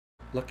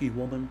Lucky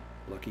woman,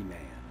 lucky man.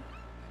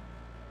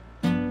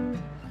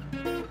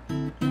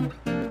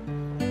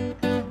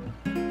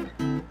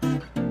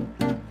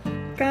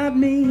 Got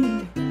me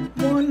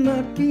one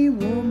lucky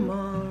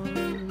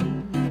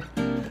woman,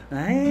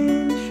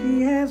 and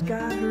she has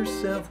got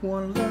herself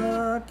one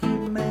lucky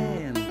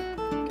man.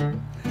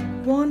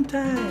 One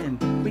time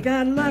we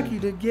got lucky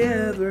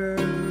together,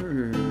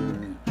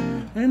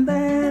 and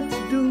that's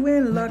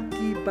doing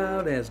lucky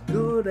about as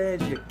good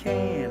as you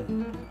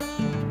can.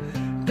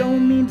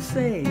 Don't mean to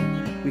say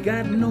we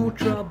got no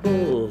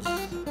troubles,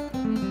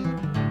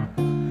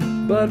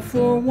 but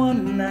for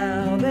one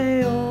now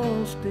they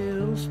all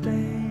still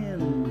stand.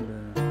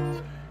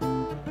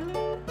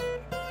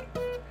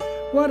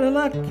 What a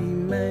lucky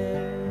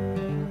man,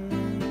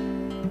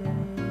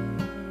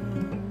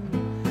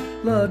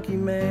 lucky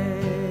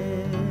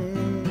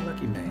man,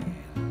 lucky man.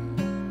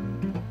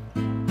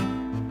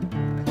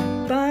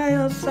 Buy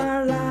us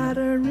our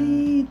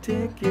lottery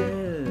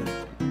ticket,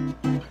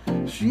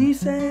 she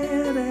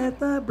said at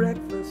the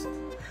breakfast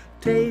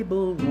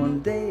table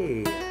one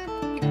day.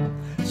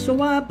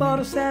 So I bought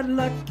us that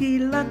lucky,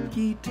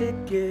 lucky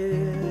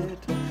ticket.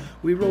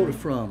 We rode it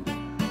from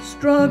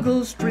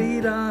Struggle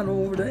Street on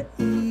over to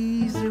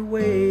Easy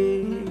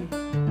Way,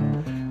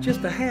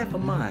 just a half a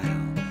mile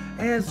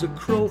as the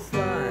crow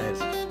flies.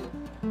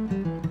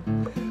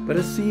 But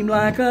it seemed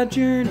like a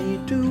journey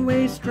to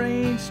a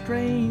strange,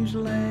 strange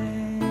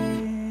land.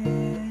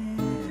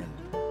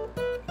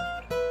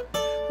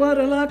 What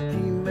a lucky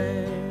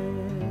man,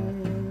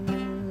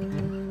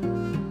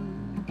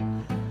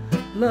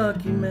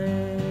 lucky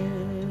man.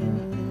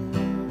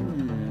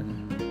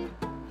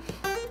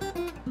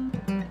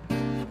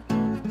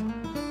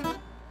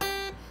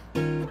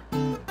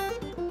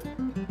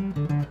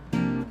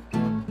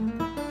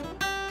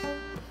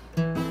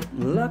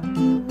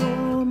 Lucky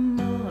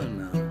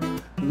woman,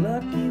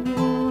 lucky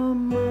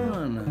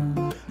woman,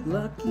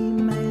 lucky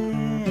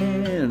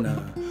man,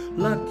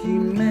 lucky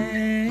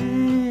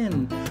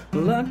man,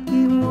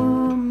 lucky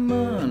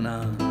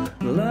woman,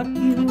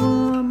 lucky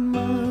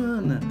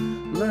woman,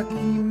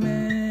 lucky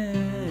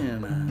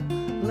man,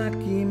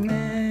 lucky man.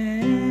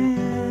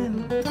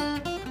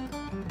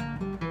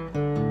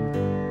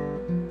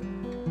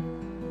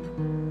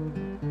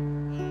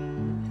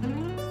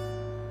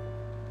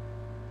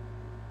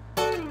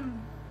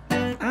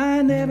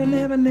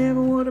 I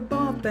never would have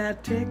bought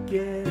that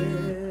ticket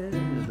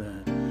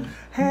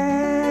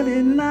had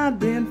it not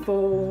been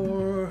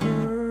for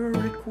her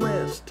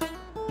request.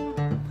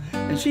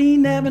 And she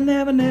never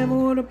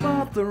would have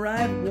bought the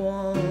right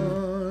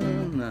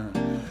one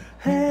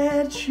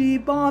had she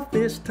bought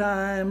this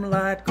time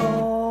like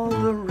all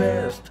the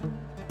rest.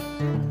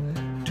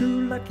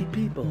 Two lucky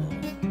people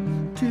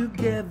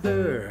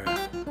together.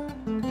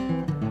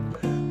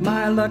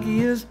 My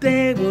luckiest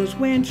day was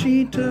when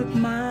she took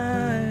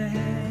my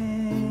hand.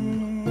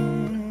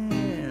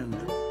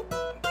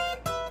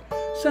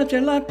 Such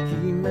a lucky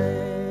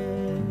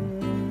man,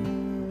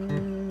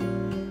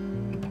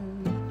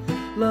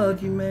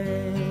 lucky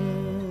man.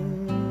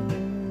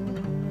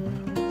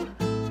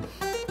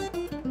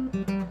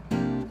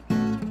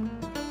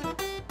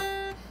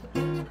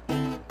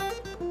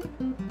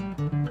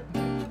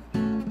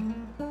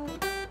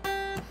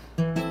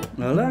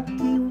 A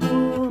lucky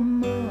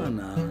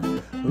woman,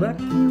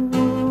 lucky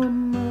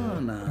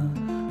woman,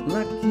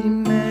 lucky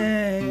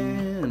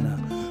man,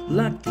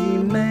 lucky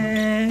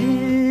man,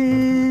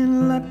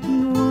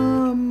 lucky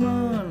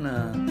woman,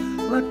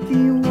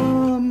 lucky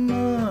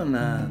woman,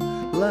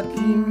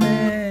 lucky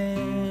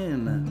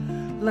man,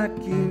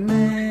 lucky